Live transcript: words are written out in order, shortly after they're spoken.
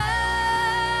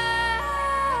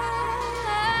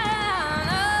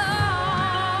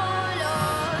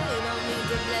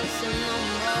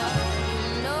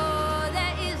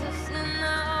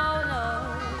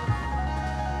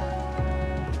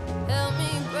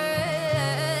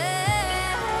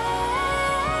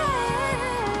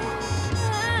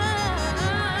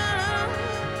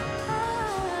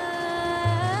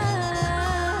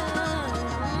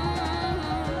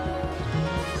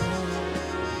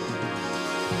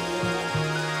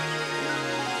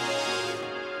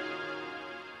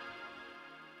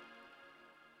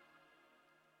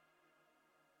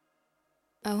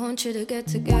I want you to get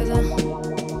together.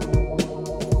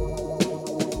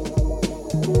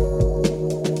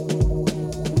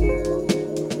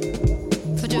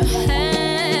 Put your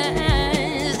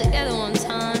hands together one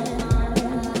time.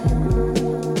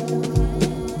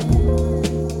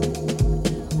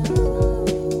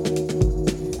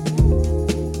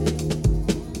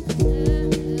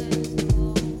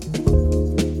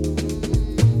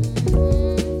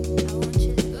 I want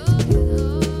you to go.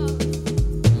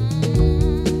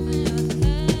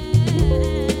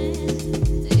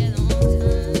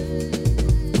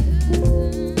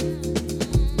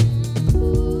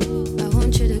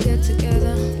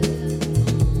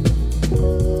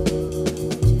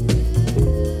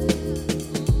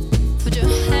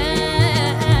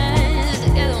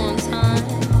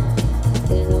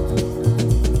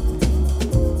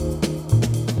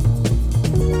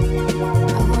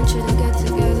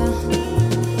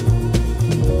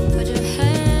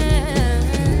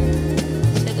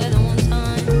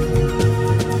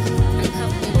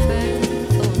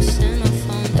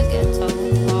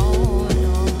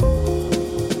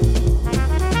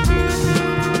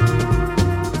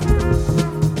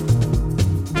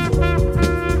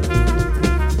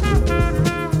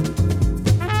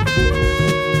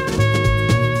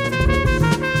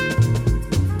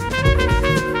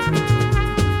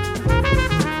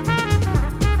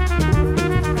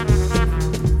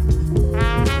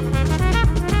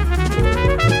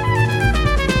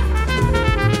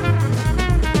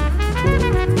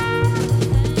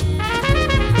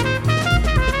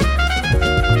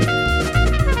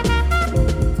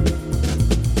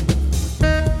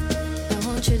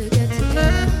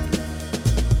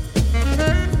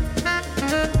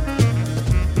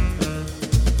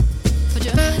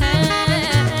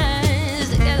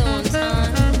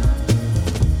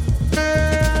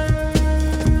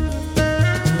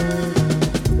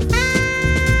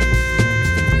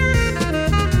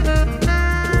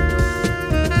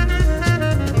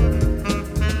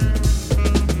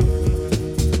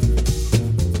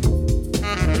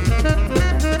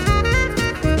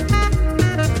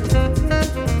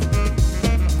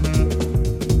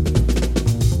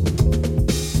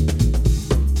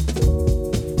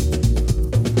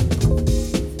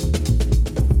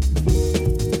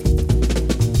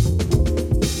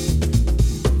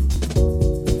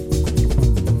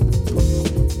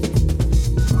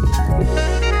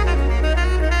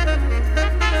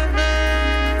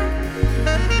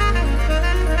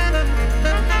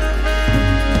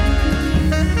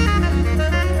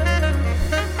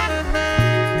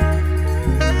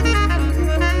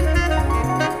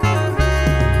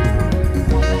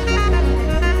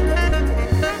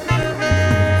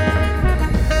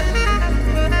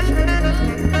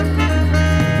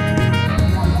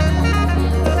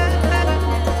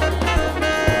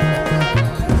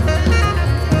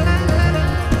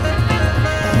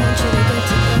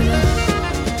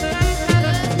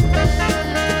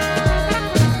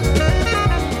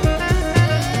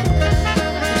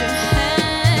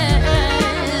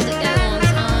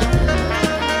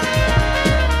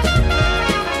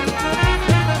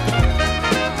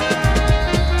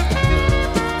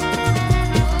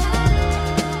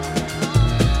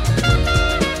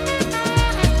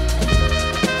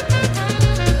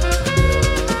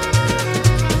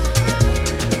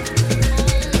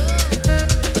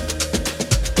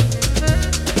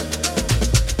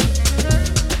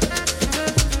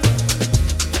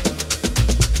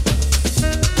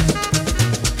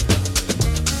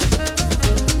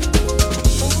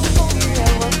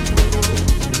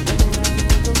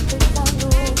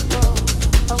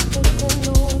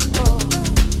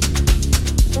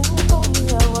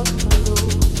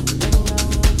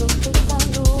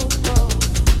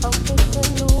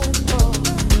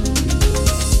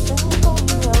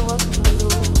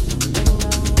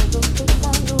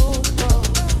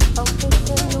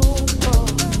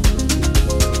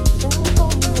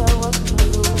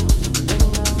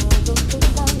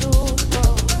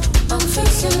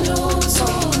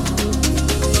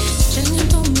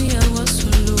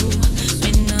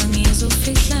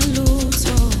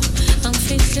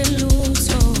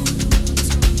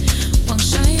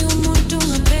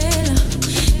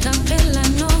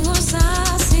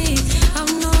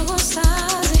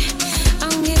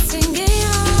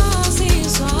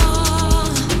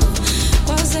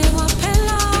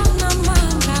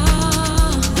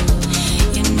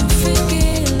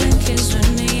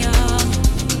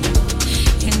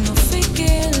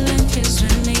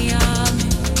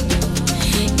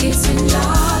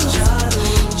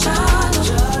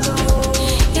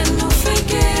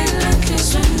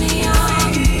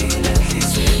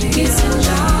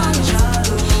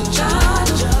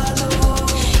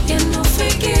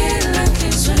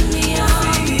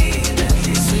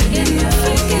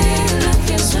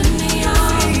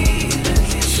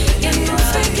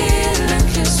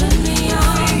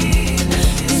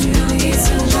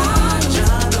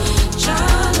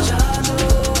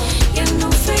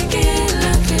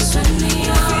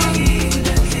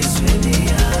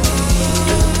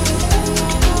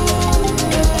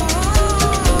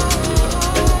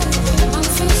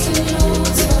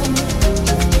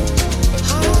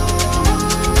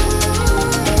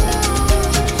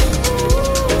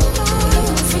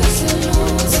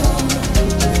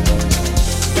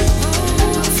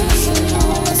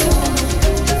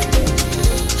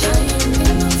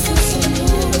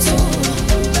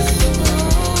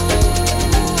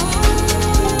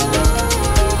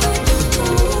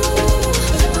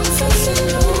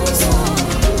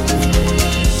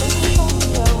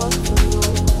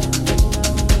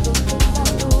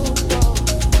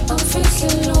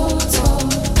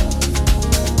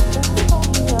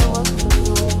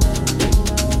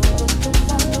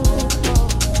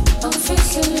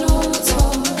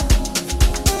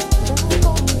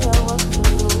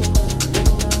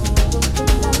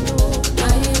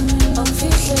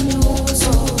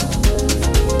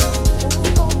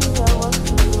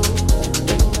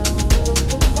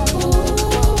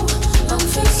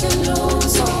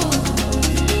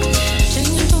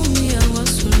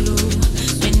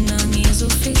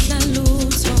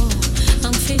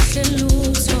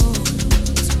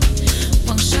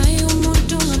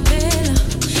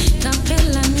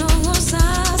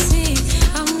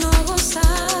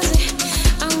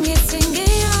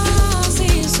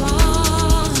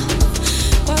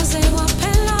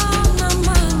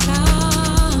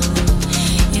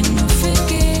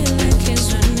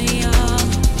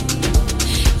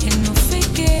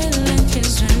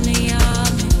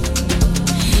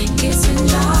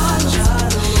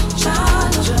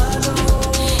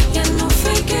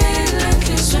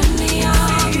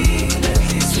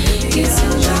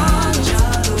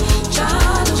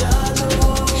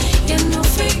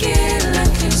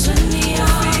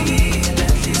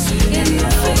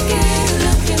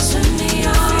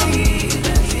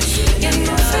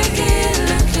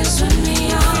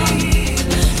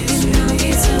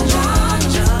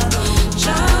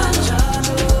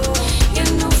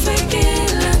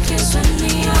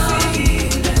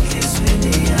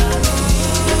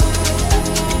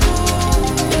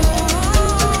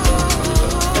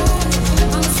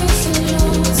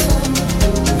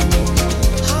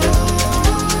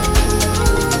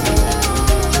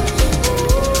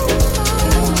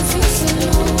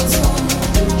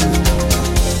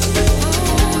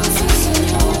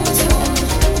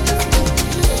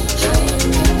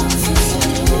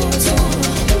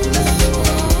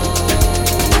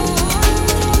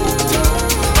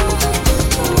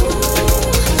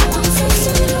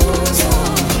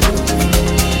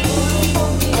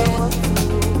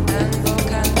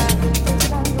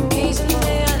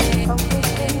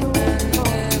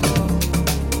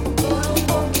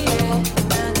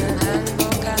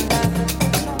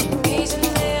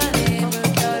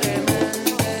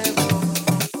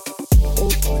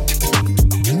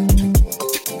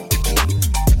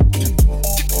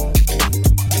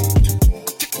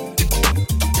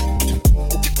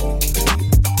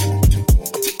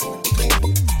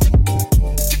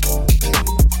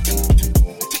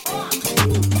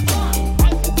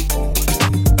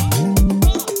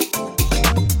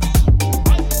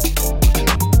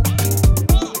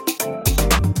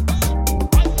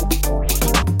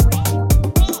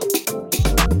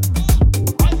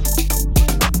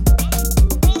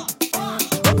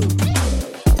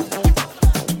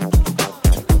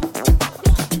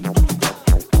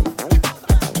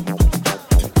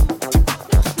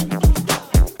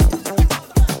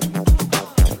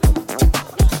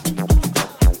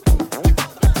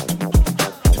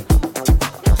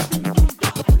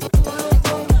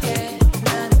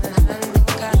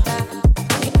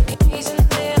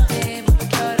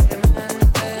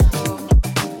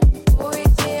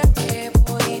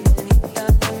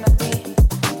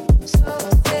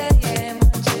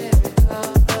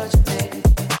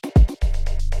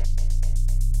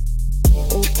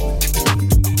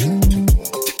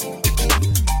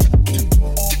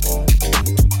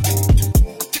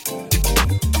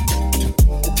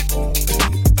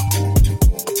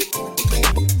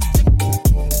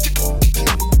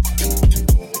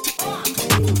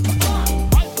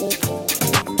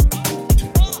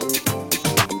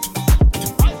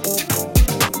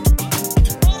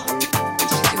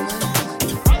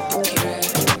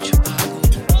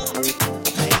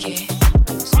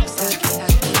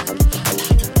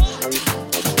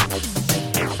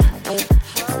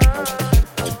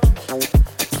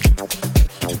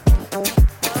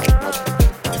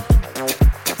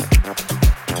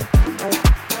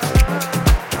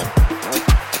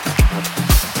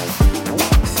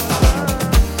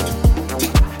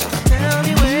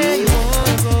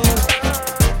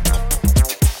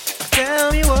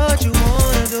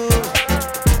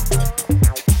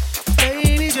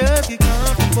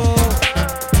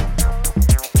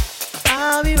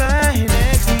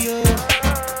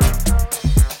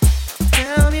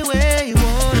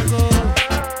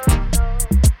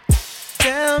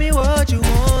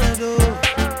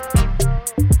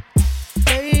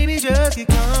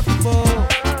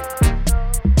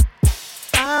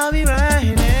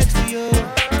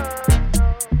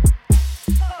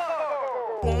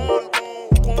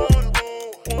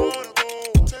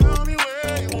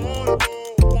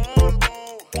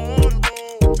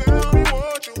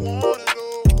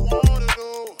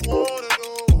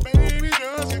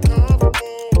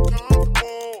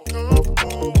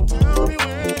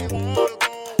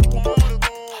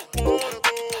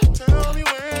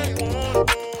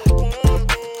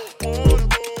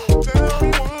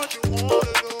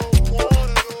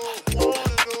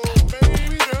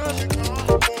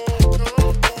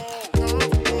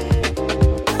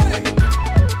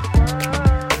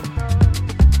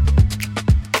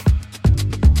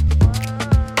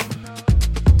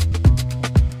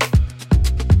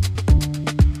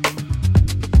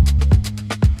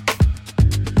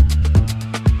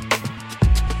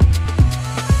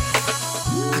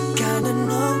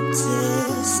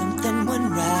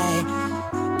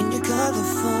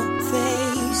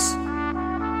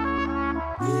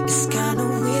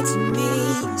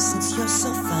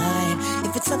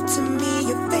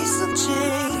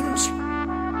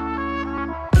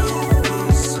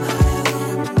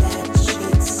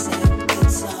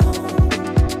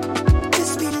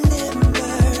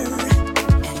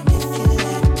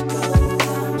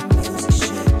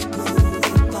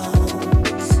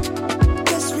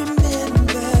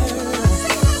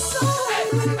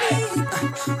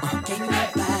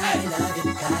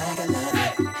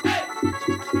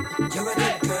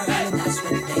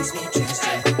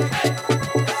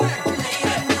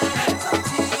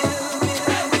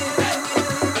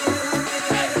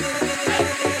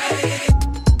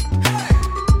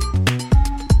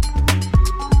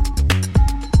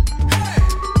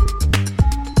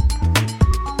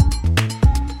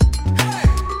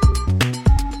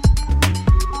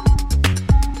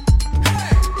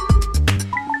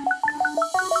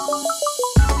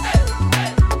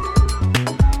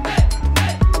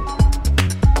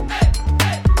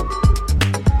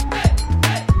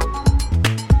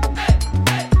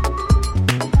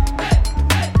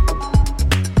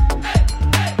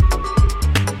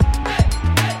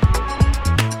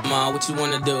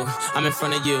 do? I'm in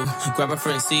front of you. Grab a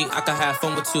friend, see, I can have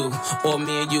fun with two. Or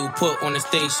me and you put on a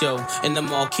stage show. And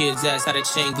them all kids ask how the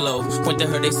chain glow. Point to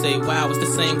her, they say, wow, it's the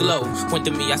same glow. Point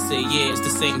to me, I say, yeah, it's the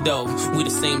same dough. We the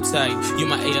same type. You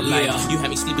my A life. Yeah. You had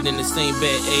me sleeping in the same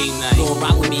bed a night. Go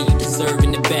rock with me, you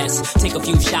deserving the best. Take a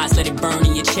few shots, let it burn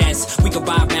in your chest. We could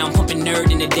ride round, pumping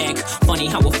nerd in the deck. Funny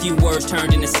how a few words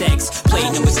turned into sex. Play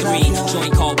number 3,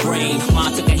 joint called Brain.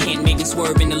 Mom took a hint, made me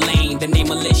swerve in the lane. The name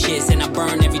malicious, and I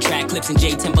burn every track. Clips in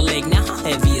J Timberlake. Now how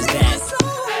heavy is that?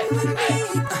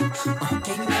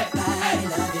 Take that body,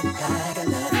 love it like I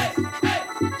love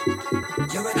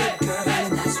it. You're a good girl,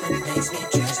 and that's what makes me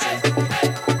trust you.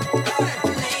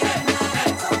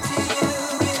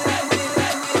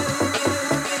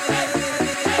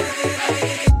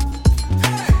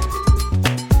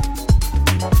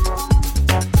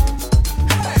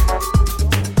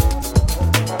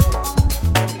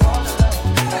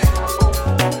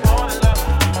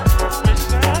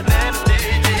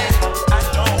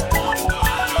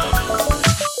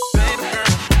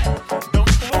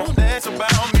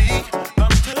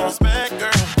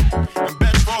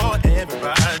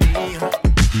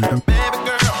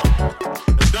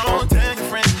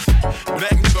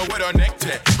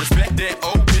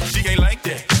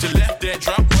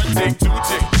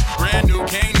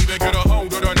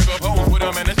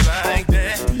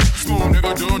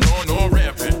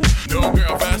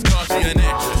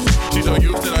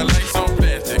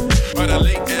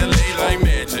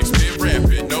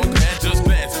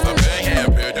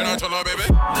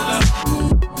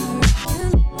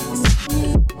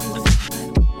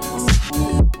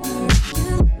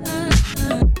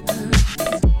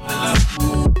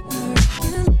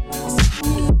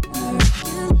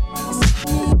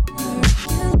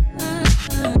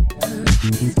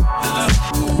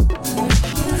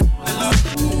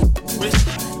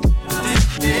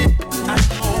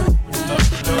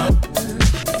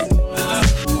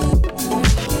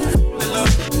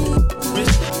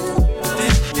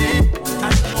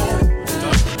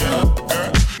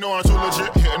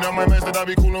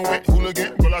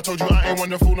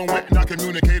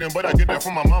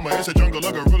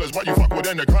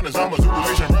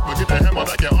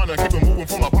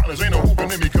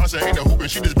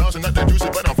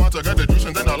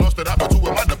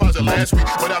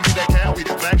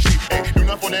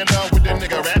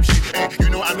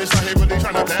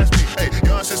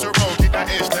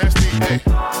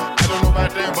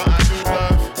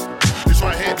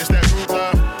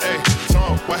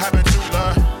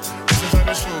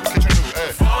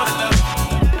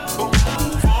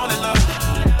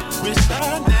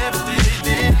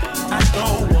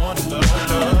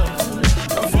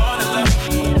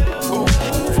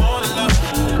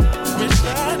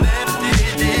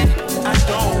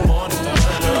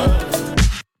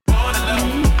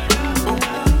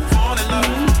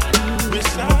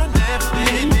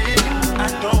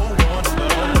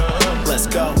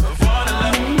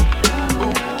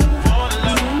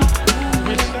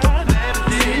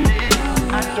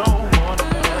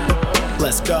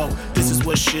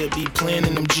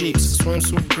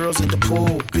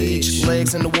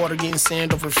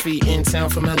 Sand over feet in town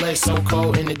from LA, so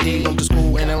cold in the D. Went to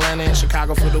school in Atlanta and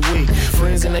Chicago for the week.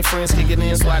 Friends and they friends kicking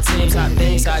in, SWAT teams, hot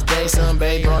things, hot days,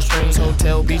 sunbathe, drawstrings,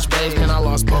 hotel, beach bays. Man, I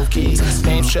lost both keys.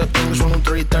 Game shut, English room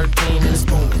 313, and it's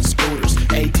booming. Scooters,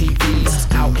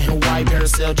 ATVs, out in Hawaii,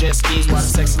 parasail, jet skis. Watch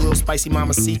sexy little spicy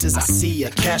mamacitas. I see ya.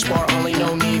 Cash bar only,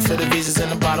 no need for the visas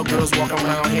and the bottle. Girls walking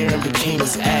around here in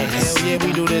bikinis. Ay, hell yeah,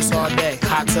 we do this all day.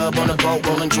 Hot tub on the boat,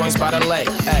 rolling joints by the lake.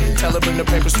 Ay, tell her bring the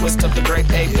paper, twist up the grape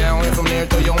ape down. And from there,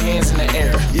 throw your hands in the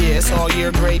air. Yeah, it's all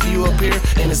year, great view up here,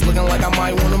 and it's looking like I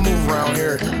might wanna move around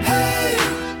here. Hey,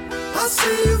 I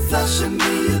see you flashing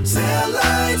me your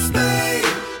taillights, babe.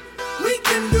 We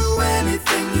can do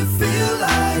anything you feel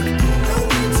like. No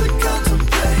need to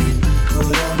contemplate. Put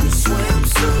on your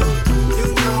swimsuit. You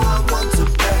know I want to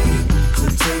pay to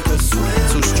take a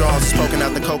swim. 2 straws smoking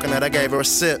out the coconut, I gave her a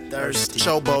sip. Thirsty.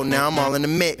 Showboat, now I'm all in the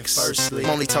mix. Firstly, I'm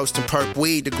only toasting perp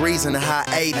weed, degrees in the high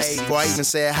 80s. Before I even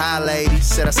said hi, lady.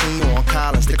 Said I seen you on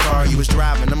Collins, the car you was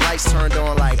driving. Them lights turned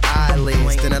on like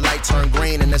eyelids. Then the light turned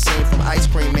green and the scene from Ice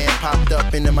Cream Man popped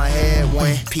up into my head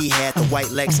when P had the white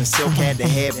legs and Silk had the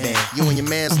headband. You and your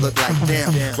mans look like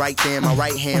them. Right there, my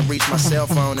right hand reached my cell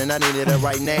phone and I needed a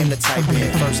right name to type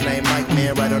in. First name Mike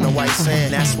Man, right on the white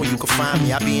sand. That's where you can find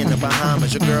me. I be in the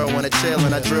Bahamas. Your girl wanna chill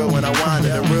and I drill when I wander.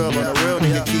 The real on the real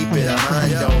nigga keep it a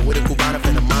hundo. With a Cubana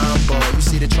and a mambo. You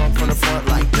see the trunk from the front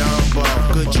like Dumbo.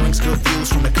 Good drinks, good views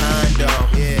from the condo.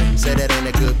 Yeah, say that ain't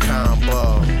a good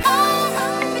combo.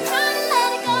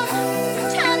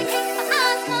 Trying to keep my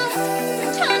eyes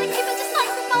closed, trying to keep it just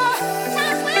like before.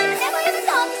 Times when I never even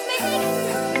thought.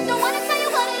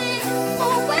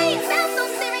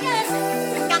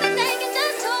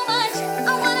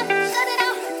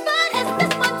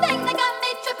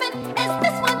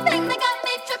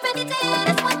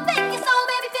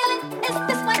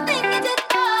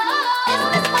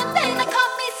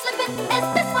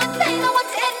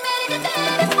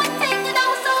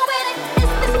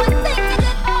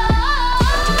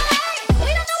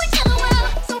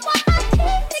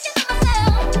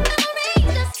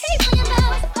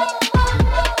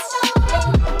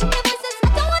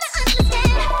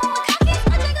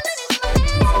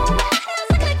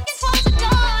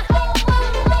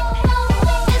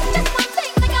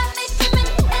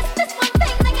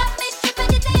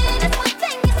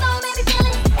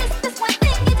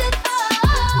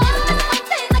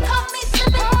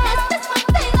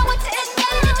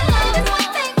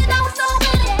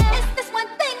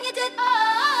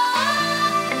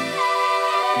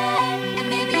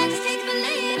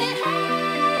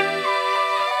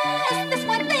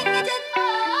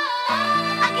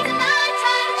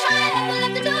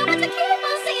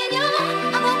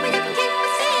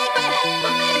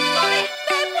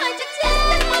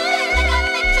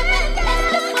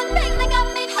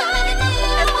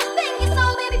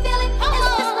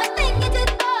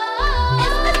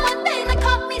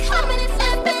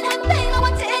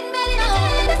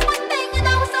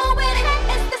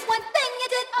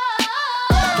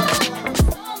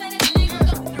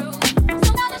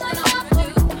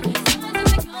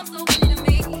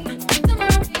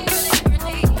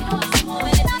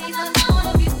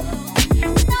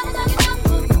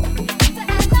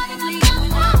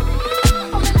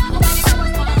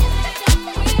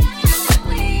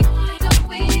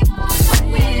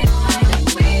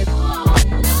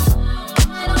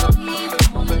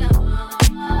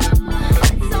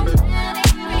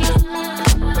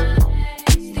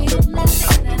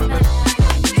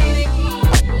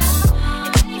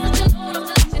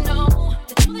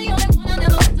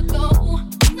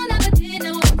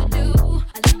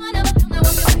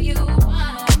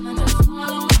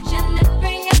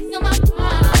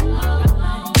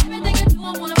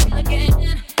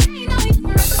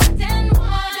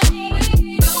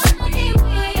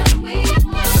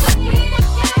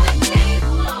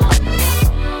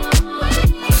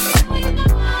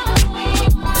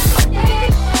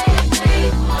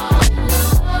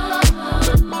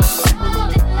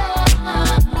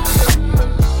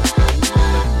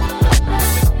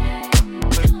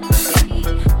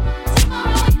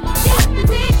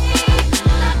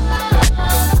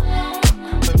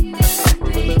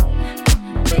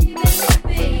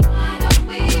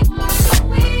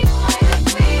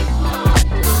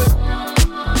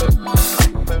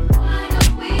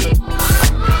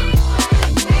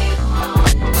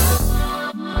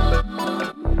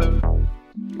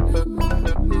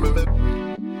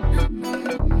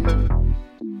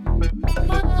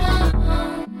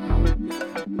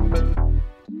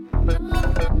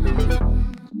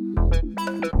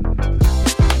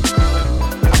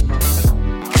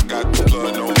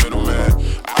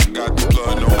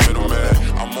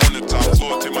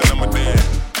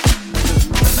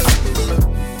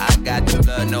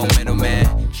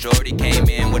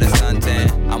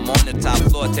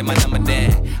 floor, take my number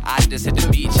then. I just hit the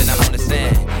beach and I'm on the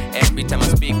sand. Every time I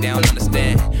speak, they don't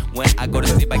understand. When I go to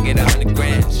sleep, I get 100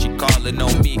 grand. She calling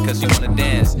on me cause she wanna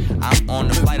dance. I'm on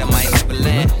the flight, I might never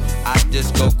land. I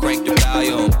just go crank the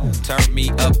volume. Turn me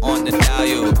up on the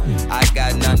dial. I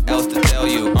got nothing else to tell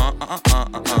you.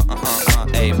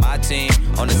 Hey, my team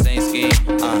on the same scheme.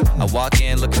 I walk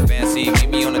in looking fancy. Meet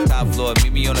me on the top floor.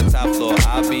 Meet me on the top floor.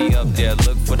 I'll be up there.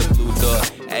 Look for the blue door.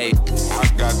 Hey, I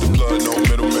got the plug, no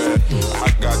middleman. I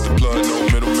got the plug, no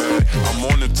middleman. I'm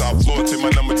on the top floor, take my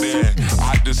number then.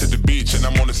 I just hit the beach and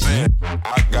I'm on the sand.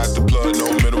 I got the plug,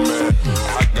 no middleman.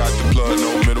 I got the plug,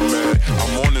 no middleman.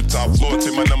 I'm on the top floor,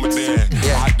 take my number then.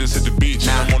 I just hit the beach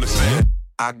and I'm on the sand.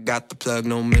 I got the plug,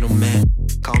 no middleman.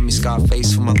 Call me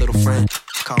Scarface for my little friend.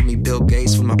 Call me Bill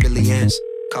Gates for my billions.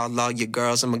 Call all your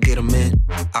girls, I'ma get them in.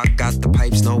 I got the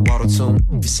pipes, no auto-tune.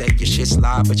 You say your shit's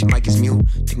live, but your mic is mute.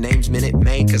 The name's Minute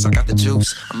Maid, cause I got the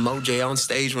juice. I'm OJ on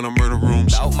stage when I murder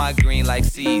rooms. Out my green like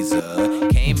Caesar.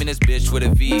 Came in this bitch with a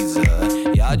visa.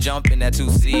 Y'all jumping that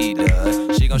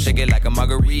two-seater. She gon' shake it like a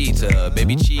margarita.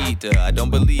 Baby cheater, I don't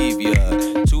believe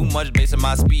ya. Too much bass in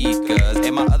my speakers.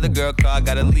 And my other girl car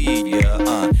gotta leave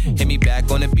ya. Hit me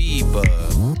back on the beeper.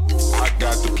 I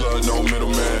got the plug, no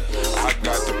middleman. I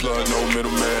got the plug, no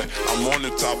middleman. I'm on the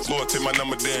top floor, take my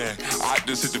number then. I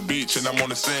just hit the beach and I'm on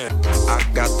the sand. I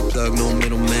got the plug, no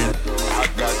middleman. I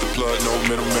got the plug, no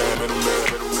middleman, middleman.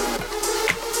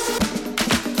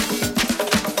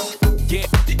 Yeah.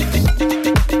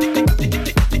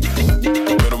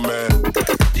 Middleman.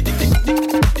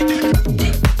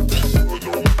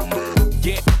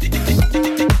 Yeah.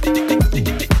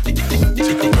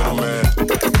 Take a middleman.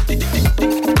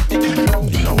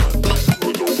 You know what?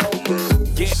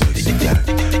 Yeah. Sexy black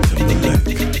Timberlake.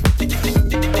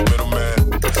 Middleman.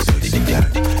 Sexy black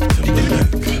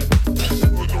Timberlake.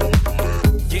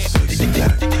 Yeah. Sexy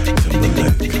black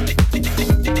Timberlake.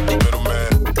 Middleman.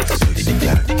 Sexy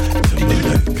black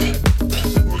Timberlake.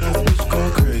 Got bitch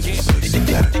going crazy. Sexy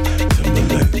black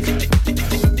Timberlake.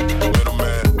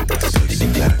 Middleman. Sexy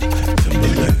black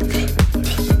Timberlake.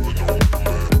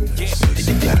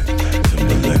 Sexy black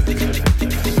Timberlake.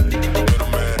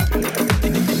 Middleman.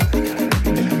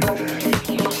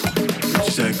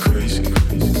 Bitches act crazy.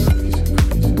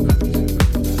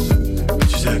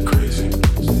 Bitches act crazy.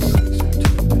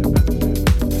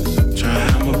 Try to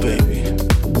have my baby.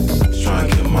 Try to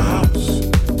get my house.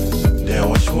 Damn,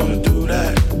 why she wanna do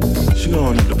that? She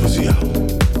gon' let the pussy out.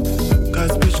 Got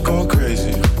this bitch going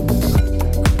crazy.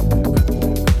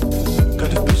 Got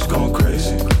this bitch going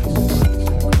crazy.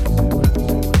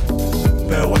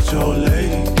 Better watch your old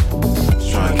lady.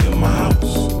 Try to get my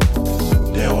house.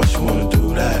 Damn, why she wanna do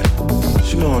that?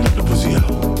 She gon' let the pussy out.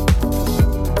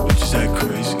 Bitches act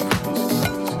crazy.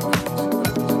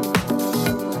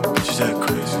 Bitches act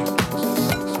crazy.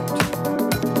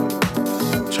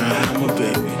 Try to have my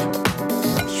baby.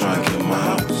 Try to get my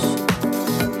house.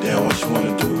 Damn, why she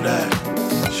wanna do that?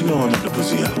 She gon' let the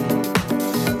pussy out.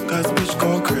 Got this bitch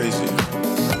going crazy.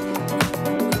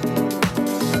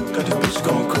 Got this bitch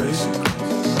going crazy.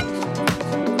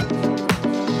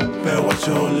 Better watch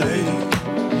your old lady.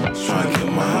 Try to get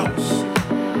my house.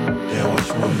 Damn, why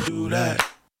she wanna do that?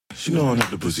 She gon' let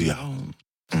the pussy out.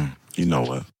 You know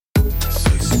what?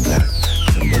 Sexy black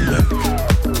Timberlake.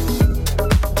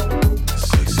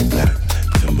 Sexy black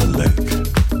Timberlake.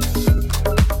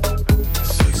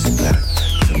 Sexy black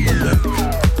Timberlake.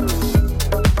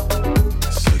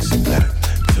 Sexy black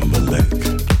Timberlake.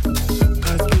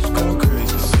 Got this bitch going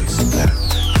crazy. Sexy black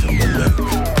Timberlake.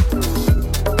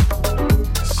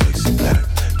 Sexy black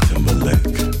Timberlake.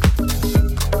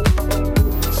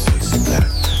 Sexy black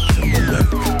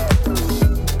Timberlake.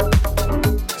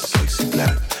 Sexy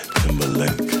black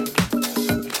Timberlake.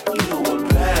 You know a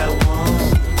bad one,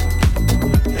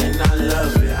 and I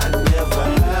love it. I never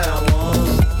had one.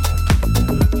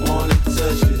 Wanna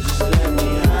touch it, just let me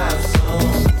have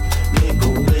some. Nigga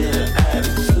with an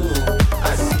attitude. I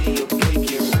see your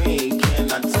pinky ring. Can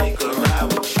I take a ride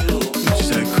with you?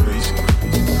 Bitches act crazy.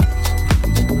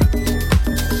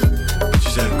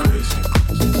 Bitches act crazy.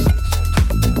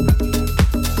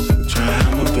 Try to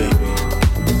have my baby.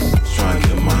 Try to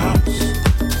get my house.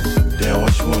 Damn, why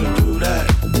she wanna do that?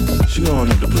 She gon'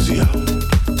 let the pussy out.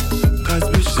 Cause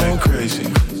bitches act crazy.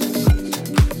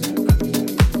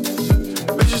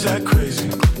 Bitches act crazy.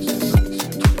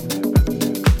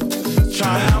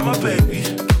 Try to have my baby.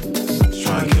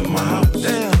 Try to get my house.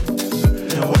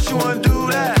 Damn, why she wanna do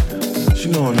that? She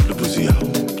gon' let the pussy out.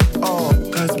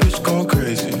 Cause bitch going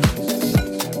crazy.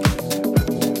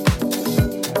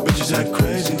 Bitches act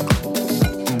crazy.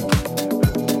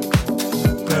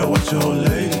 Better watch your old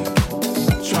lady.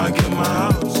 Try to get my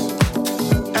house.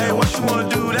 Hey, what you wanna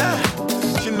do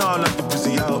know I'm not the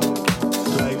pussy out.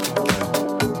 Like that.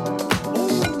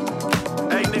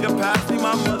 Hey, nigga, pass me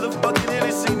my motherfucking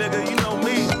Hennessy, nigga. You know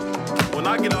me. When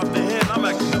I get off the hand, I'm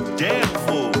acting a damn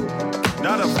fool.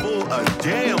 Not a fool, a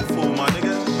damn fool, my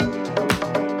nigga.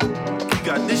 He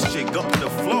got this shit up to the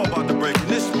floor, about to break in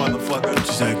this motherfucker.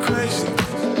 Bitches act crazy.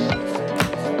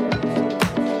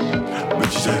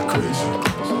 Bitches act crazy.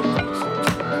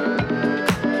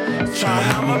 Tryna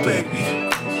have my baby.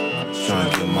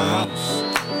 Tryna get my house.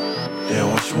 Yeah,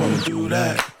 why she wanna do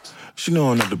that? She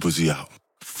know I'm not the pussy out.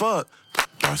 Fuck.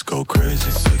 Let's go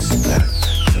crazy, sexy black,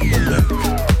 Timberlake.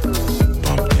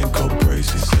 Bump and go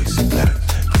crazy, sexy black,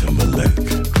 Timberlake.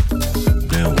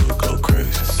 Then we'll go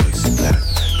crazy, sexy black,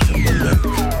 Timberlake.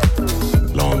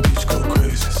 Long Beach go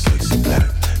crazy, sexy black,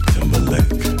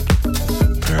 Timberlake.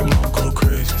 Paramount go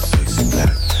crazy, sexy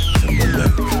black,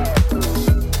 Timberlake.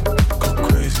 Go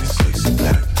crazy, sexy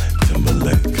black,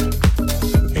 Timberlake.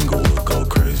 Inglewood go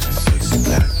crazy, sexy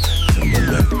black,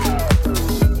 Timberlake.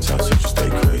 South Central stay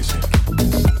crazy.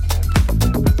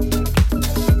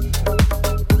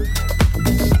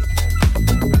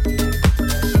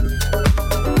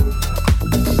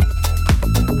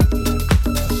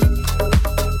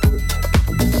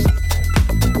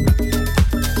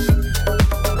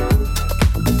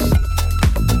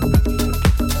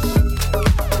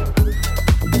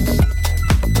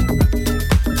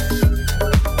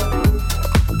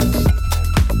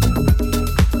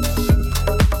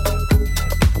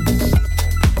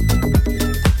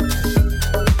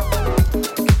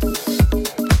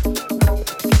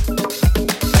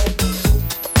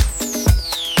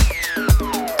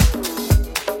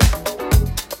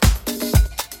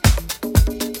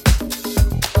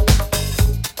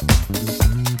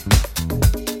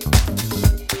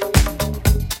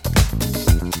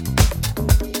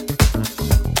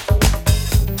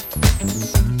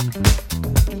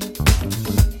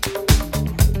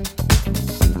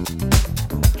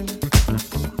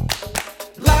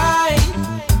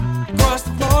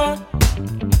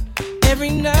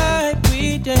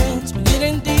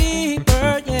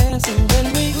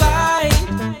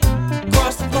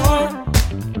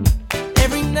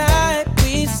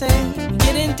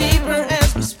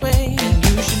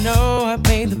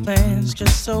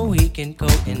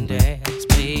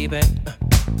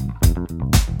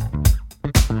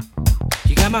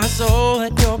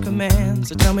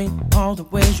 So tell me all the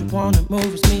ways you wanna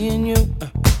move, it's me and you.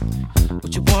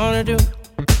 What you wanna do?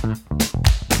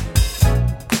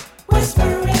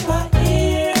 Whisper in my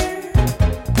ear,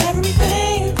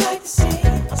 everything you'd like to see.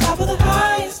 On top of the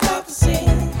highest top to see.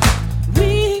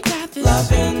 We got this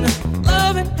loving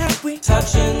that we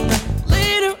touching.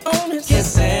 Later on it's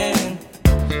kissing.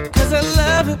 Cause I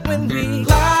love it when we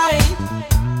glide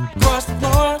across the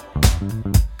floor.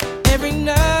 Every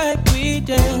night we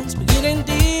dance, we're getting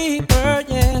deeper,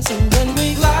 yes. And when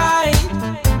we glide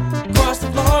across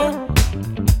the floor,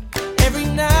 every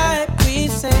night we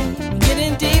sing, we're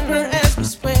getting deeper as we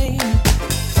sway.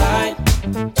 Right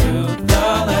to the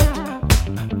left,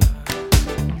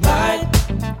 right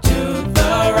to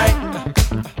the right,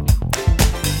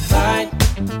 right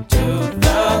to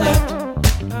the left,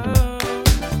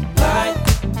 right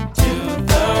to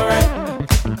the right.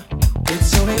 It's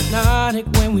so hypnotic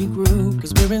when we groove,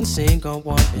 cause we're in sync on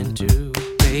 1 and 2.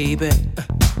 Baby,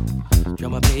 you're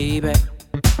my baby.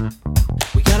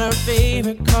 We got our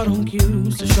favorite cartoon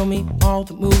cues to show me all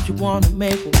the moves you wanna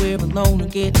make when we're alone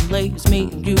and getting late. It's me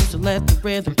and you, so let the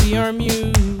rhythm be our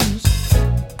muse.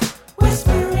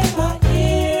 Whisper in my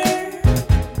ear,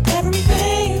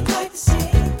 everything you'd like to see.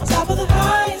 On top of the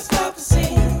highest top to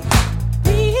see.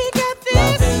 We got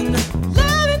this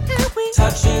loving that we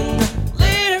touching.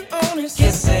 Later on it's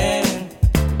kissing.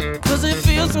 Cause it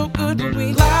feels so good when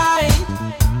we glide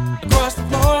across the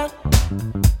floor.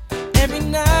 Every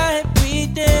night we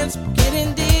dance, we're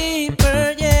getting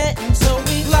deeper, yeah. And so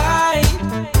we glide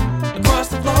across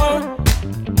the floor.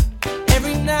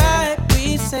 Every night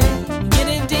we sing, we're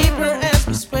getting deeper as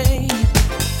we sway.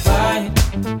 Right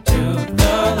to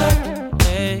the left,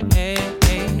 hey, hey,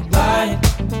 hey. Right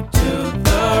to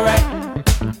the right,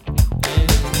 hey.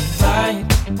 Right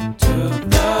to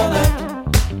the left,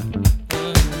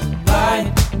 right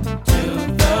to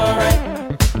the right.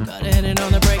 Got it in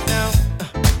on the break now.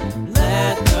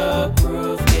 Let the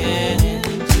groove get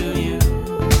into you.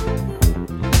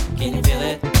 Can you feel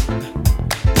it?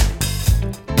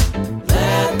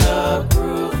 Let the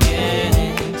groove get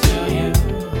into you.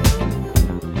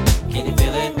 Can you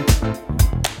feel it?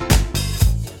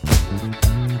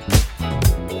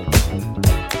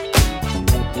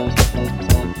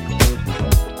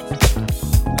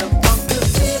 The funk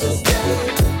is here to stay.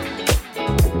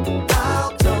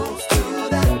 I'll toast to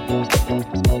that.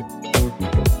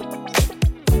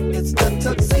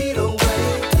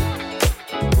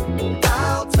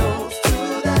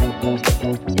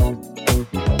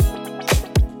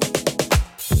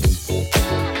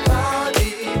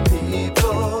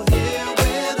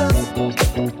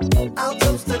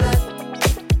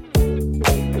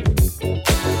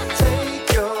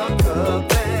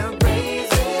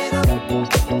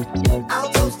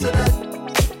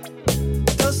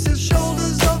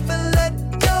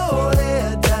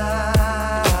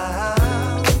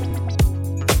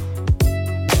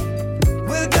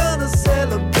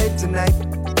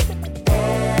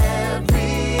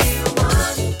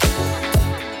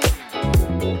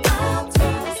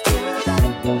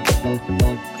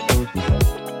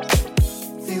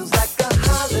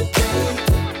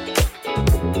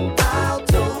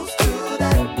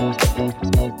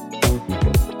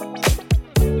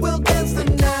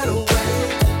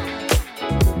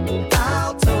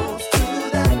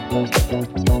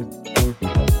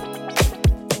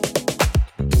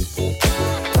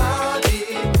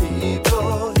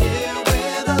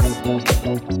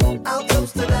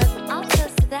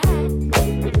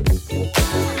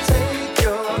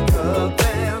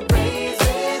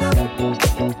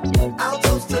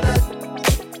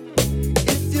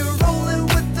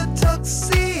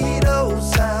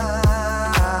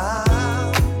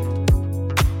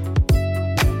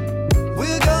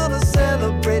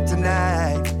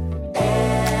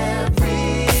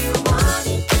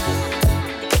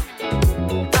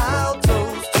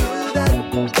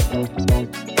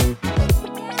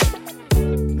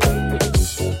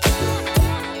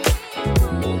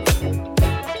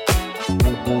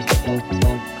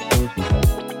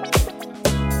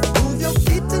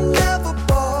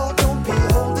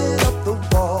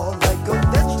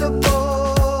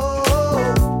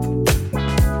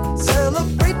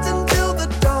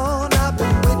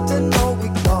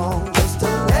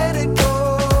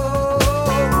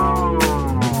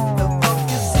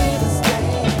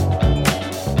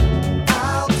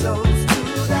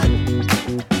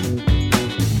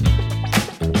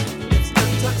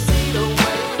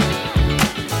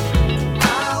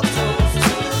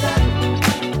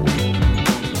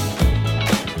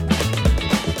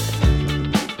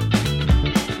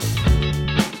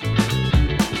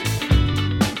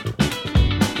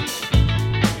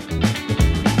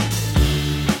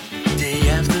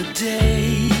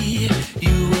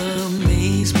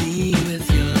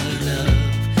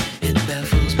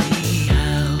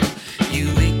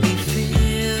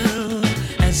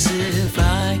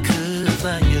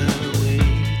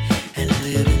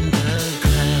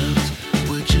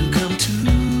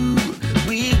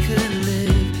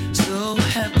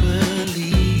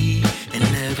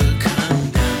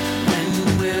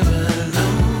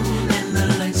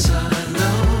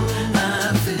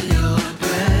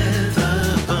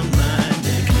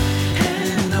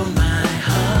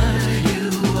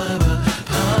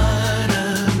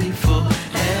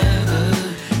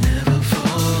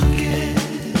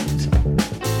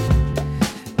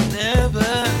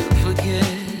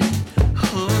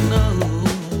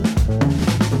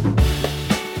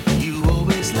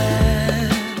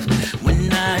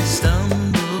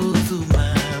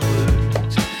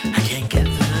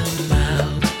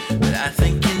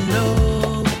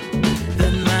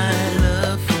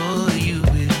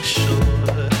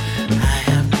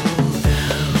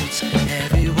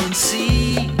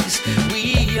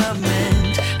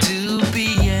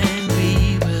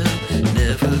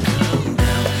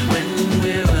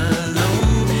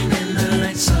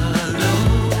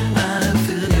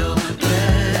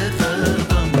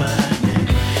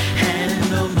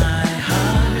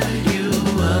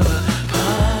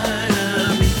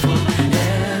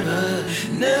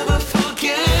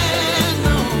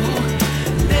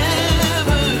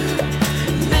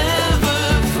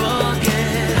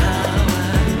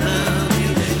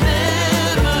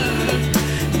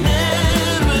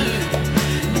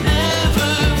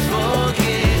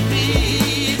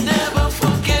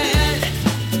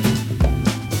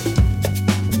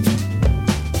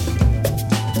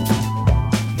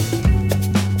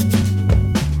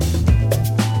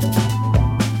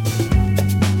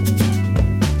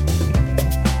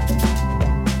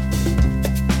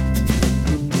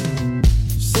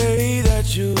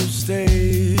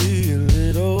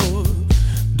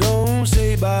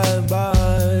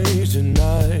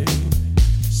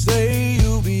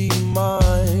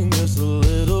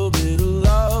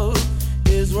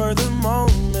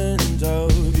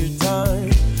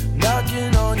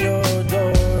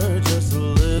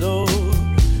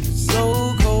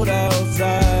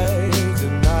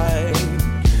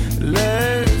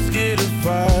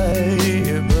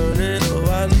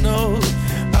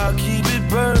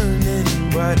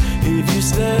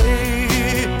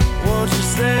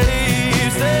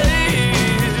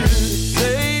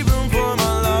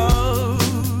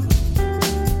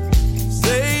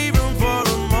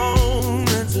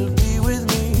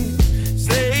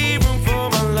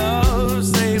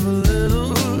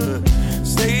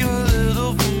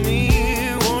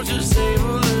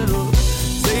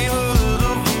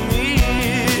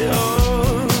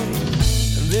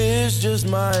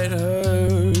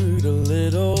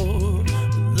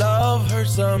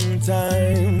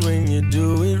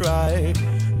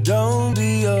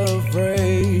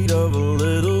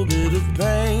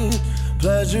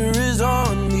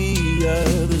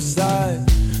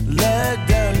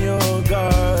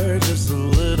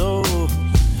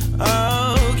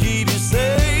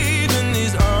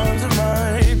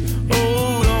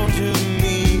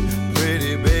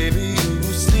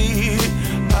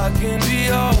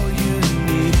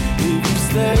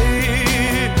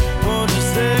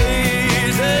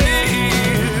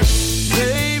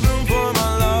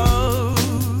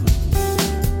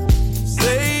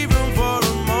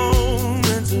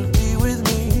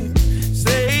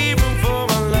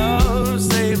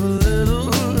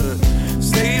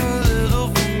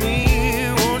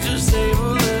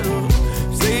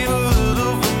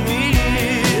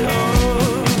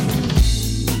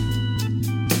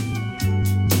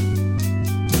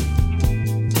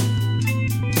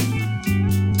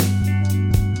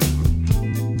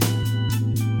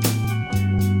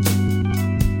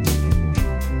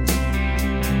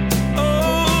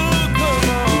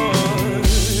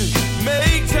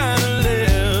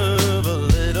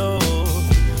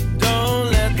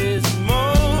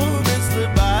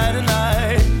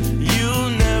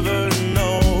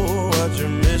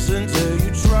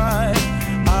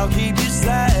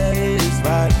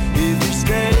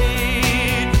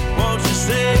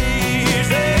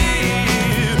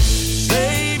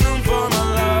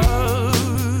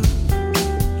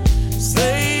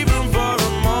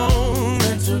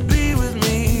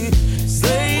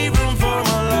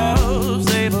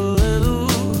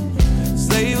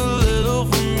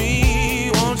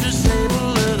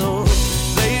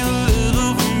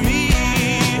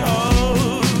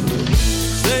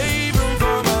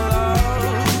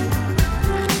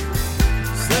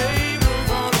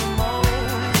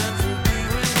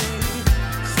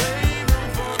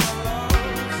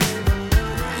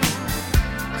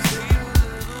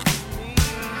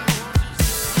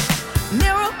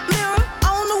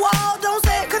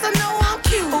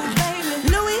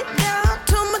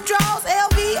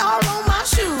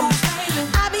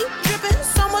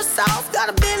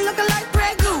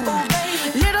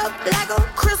 up like a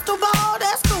crystal ball.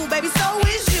 That's cool, baby, so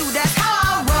is you. That's how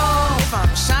I roll. If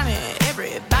I'm shining,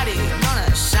 everybody gonna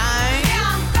shine.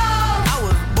 Yeah, I'm gold. I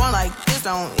was born like this,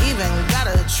 don't even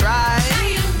gotta try. Now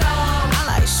you know. I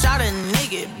like shot a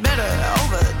nigga better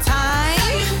over time.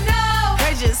 Now you know.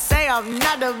 They just say I'm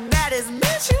not the baddest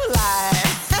bitch you like.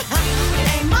 It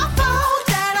ain't my fault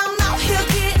that I'm out here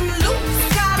getting loose.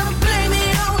 Gotta blame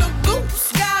it on the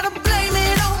goose. Gotta blame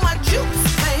it on my juice,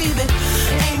 baby.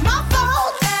 Ain't my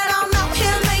fault that I'm out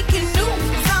here making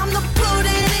news. I'm the put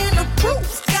it in the proof.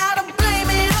 Gotta blame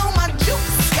it on my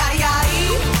juice. Yeah, yeah,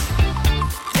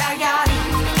 yeah, yeah,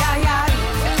 yeah, yeah,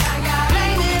 yeah.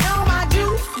 Blame it on my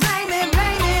juice. Blame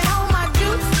it on my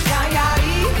juice. Yeah, yeah,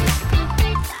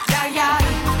 yeah,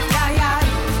 yeah, yeah,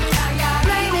 yeah.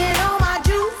 Blame it on my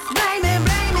juice. Blame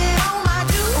it on my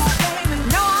juice.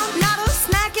 No, I'm not a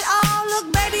snack at all. Look,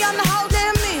 baby, I'm the whole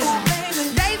damn meal.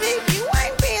 David, you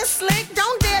ain't being slick.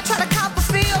 Don't dare try to cop a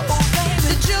feel.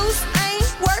 The juice ain't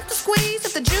worth the squeeze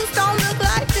if the juice don't look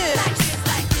like this.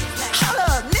 Hold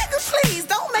up, nigga, please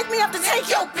don't make me have to take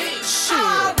your bitch.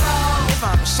 Shit. If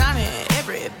I'm shining,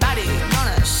 everybody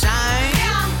gonna shine.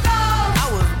 I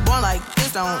was born like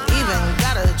this, don't even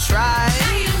gotta try.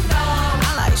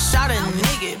 I like shot a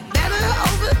nigga better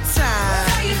over time.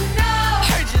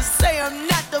 Heard you say I'm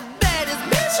not the baddest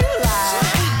bitch you like.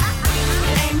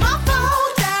 It ain't my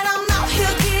fault that I'm out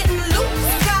here getting loose.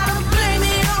 Gotta blame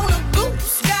it on the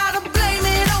goose. Gotta blame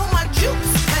it on my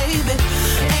juice, baby.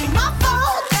 Ain't my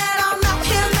fault that I'm out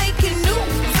here making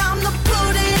news. I'm the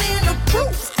put it in the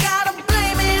proof. Gotta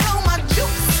blame it on my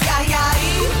juice. Yeah, yeah,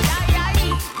 yeah, yeah,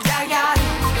 yeah,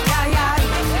 yeah,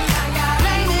 yeah.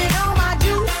 Blame it on my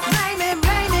juice. Blame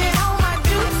it on my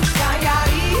juice. Yeah, yeah,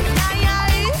 yeah,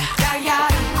 yeah, yeah,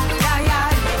 yeah,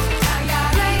 yeah.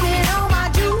 Blame it on my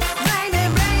juice. Blame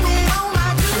it on my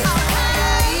juice.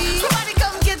 Okay. Somebody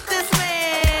come get this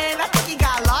man. I think he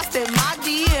got lost in my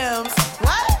DMs.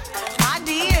 What? My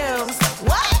DMs.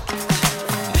 What?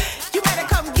 You better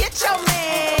come get your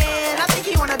man. I think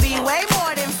he wanna be way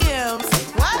more than films.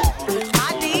 What?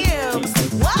 My DMs.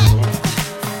 What?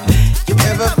 You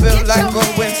better Ever come feel get like your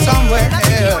going man. somewhere I think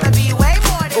he else? wanna be way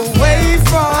more than Away films.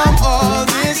 from all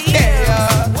My this DMs.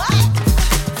 chaos. What?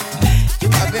 You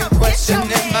better I've been come get your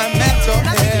questioning my man. mental I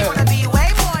think he health. wanna be way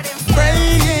more than films.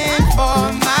 Praying for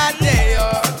my day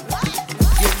off.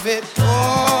 Give it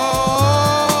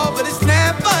all, but it's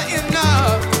never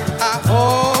enough. I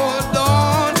hold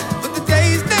on, but the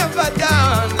day's never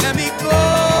done. Let me go,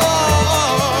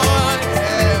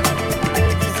 yeah.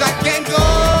 'Cause I can't go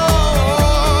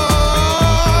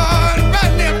on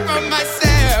running from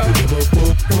myself.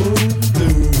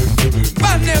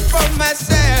 Running from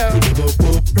myself.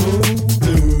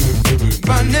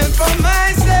 Running from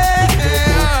myself.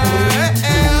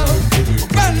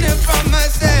 Running from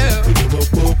myself.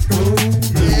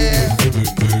 Yeah.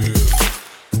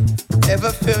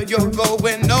 Ever feel you're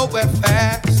going nowhere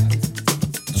fast?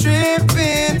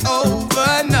 Tripping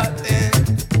over nothing.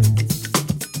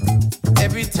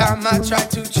 Every time I try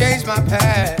to change my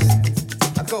past,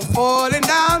 I go falling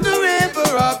down the river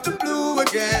of the blue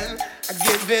again. I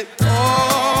give it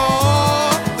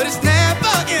all, but it's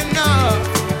never enough.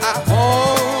 I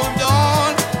hold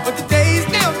on, but the day's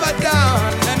never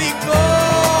done. Let me go,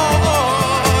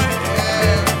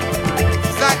 yeah.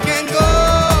 'Cause I can't go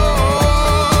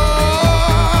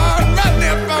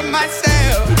running from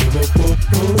myself.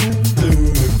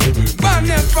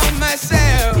 Running from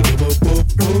myself.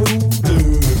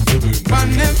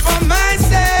 Running from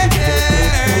myself.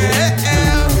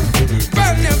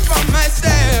 Running from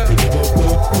myself.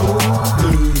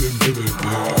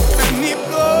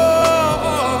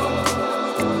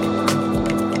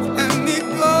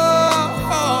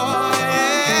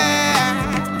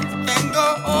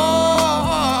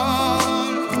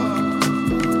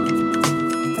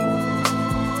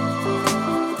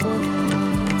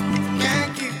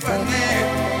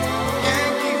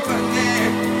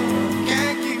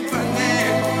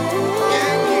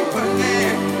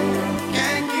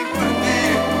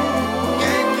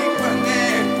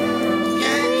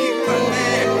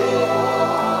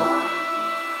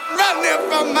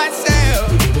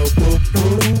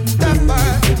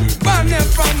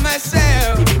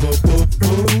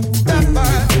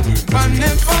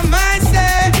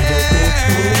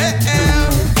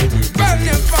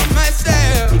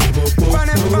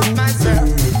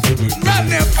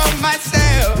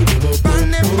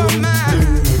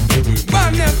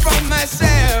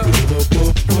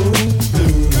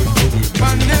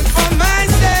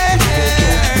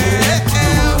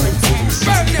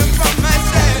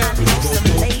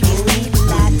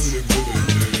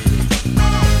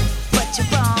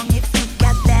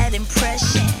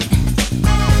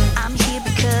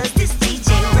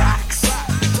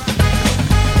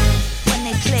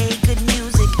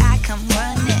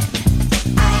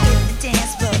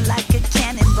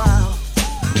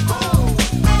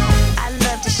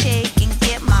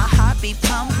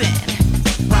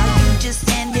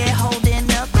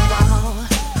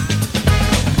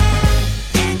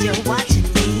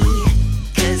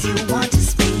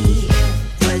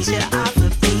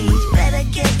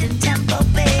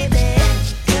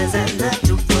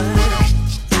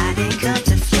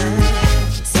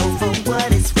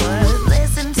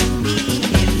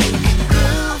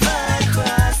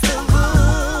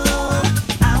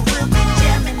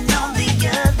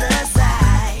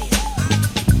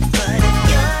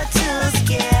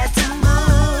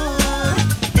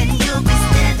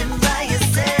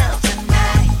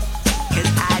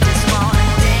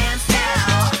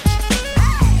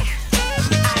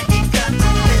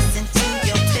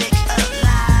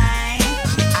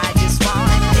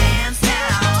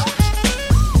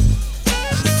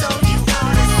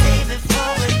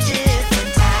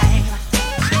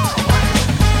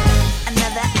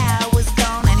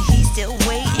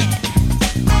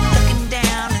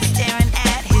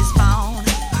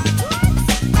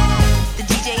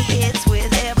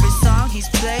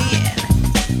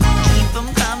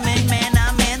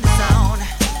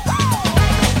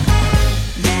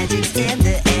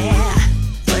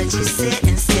 it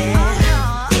instead.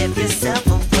 Give yourself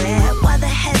aware. Why the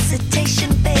hesitation,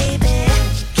 baby?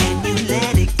 Can you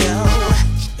let it go?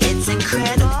 It's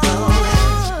incredible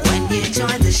when you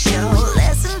join the show.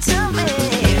 Listen to me.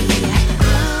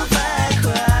 Move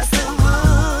across the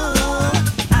room.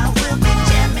 I will be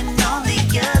jamming on the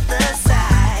other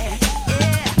side.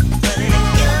 Yeah. But if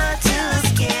you're too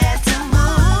scared to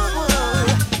move,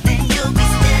 then you'll be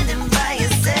standing by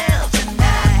yourself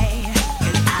tonight.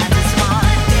 'Cause I just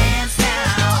wanna dance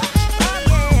now.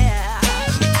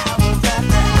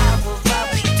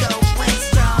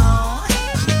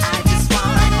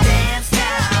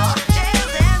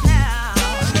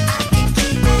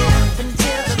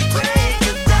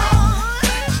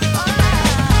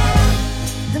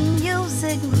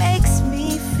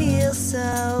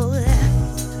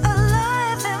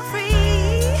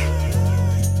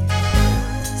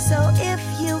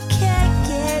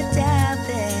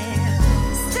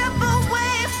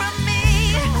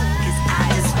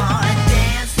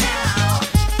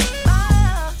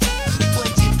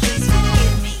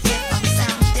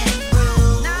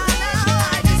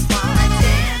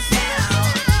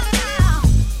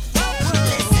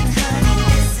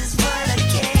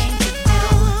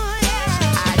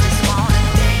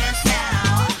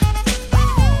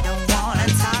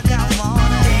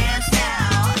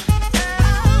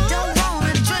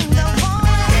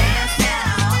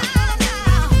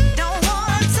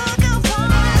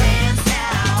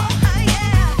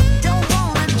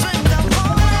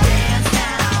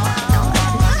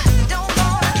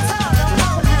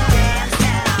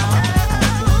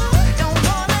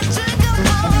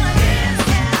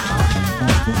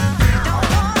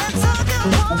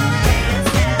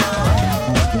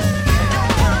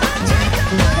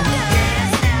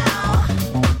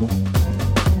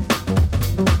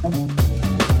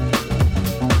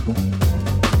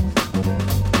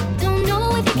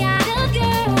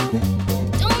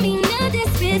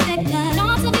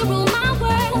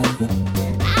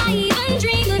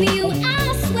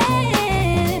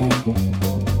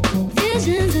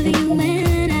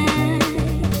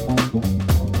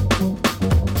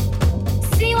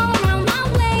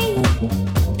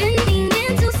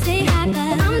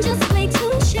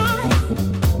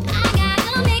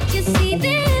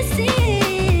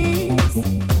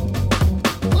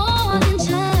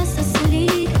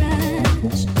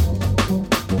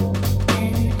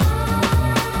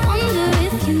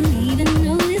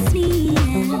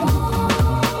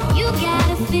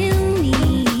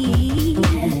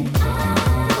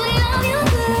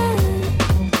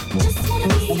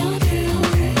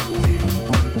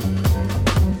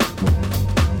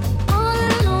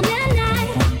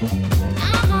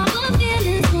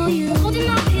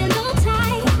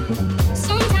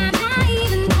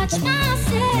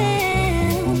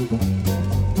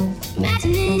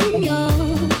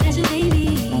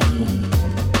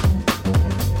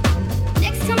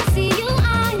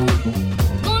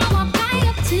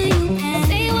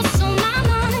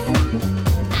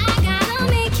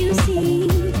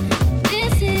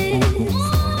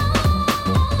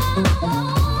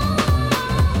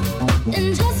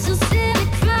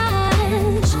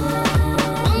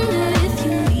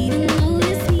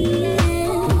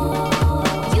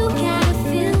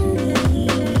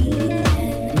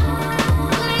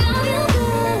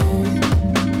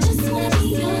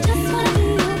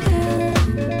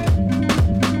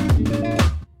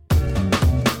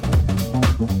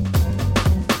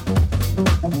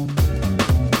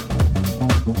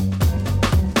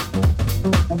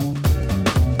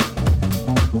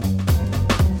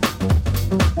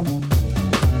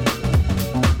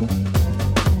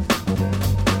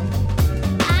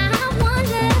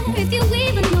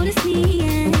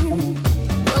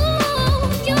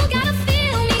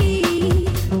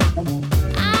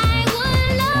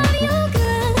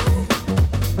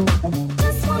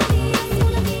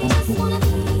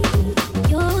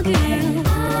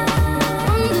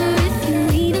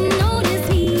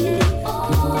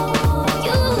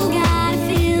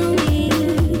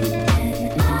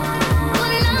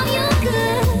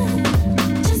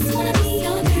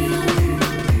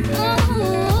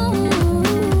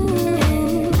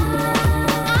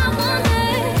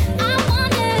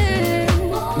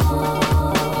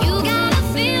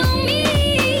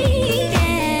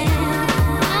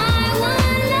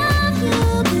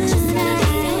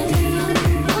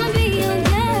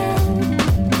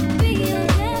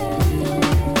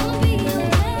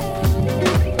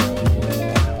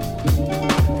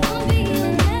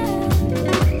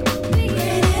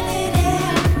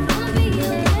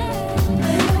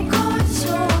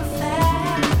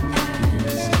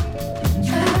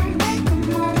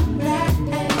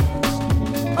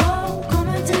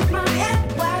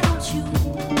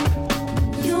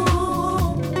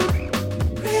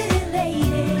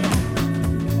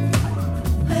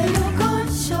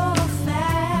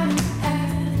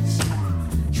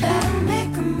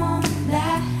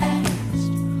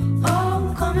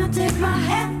 take my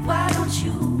hand, why don't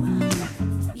you?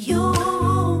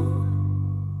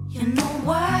 You know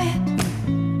why?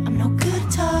 I'm no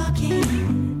good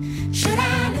talking. Should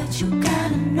I let you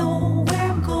kinda know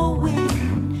where I'm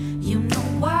going? You know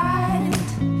what?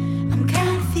 I'm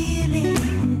kinda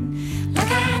feeling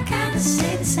like I kinda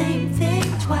say the same thing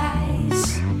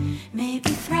twice, maybe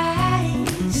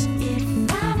thrice. If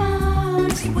I'm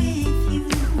honest with you,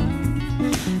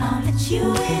 I'll let you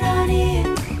in on it.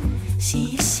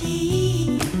 See,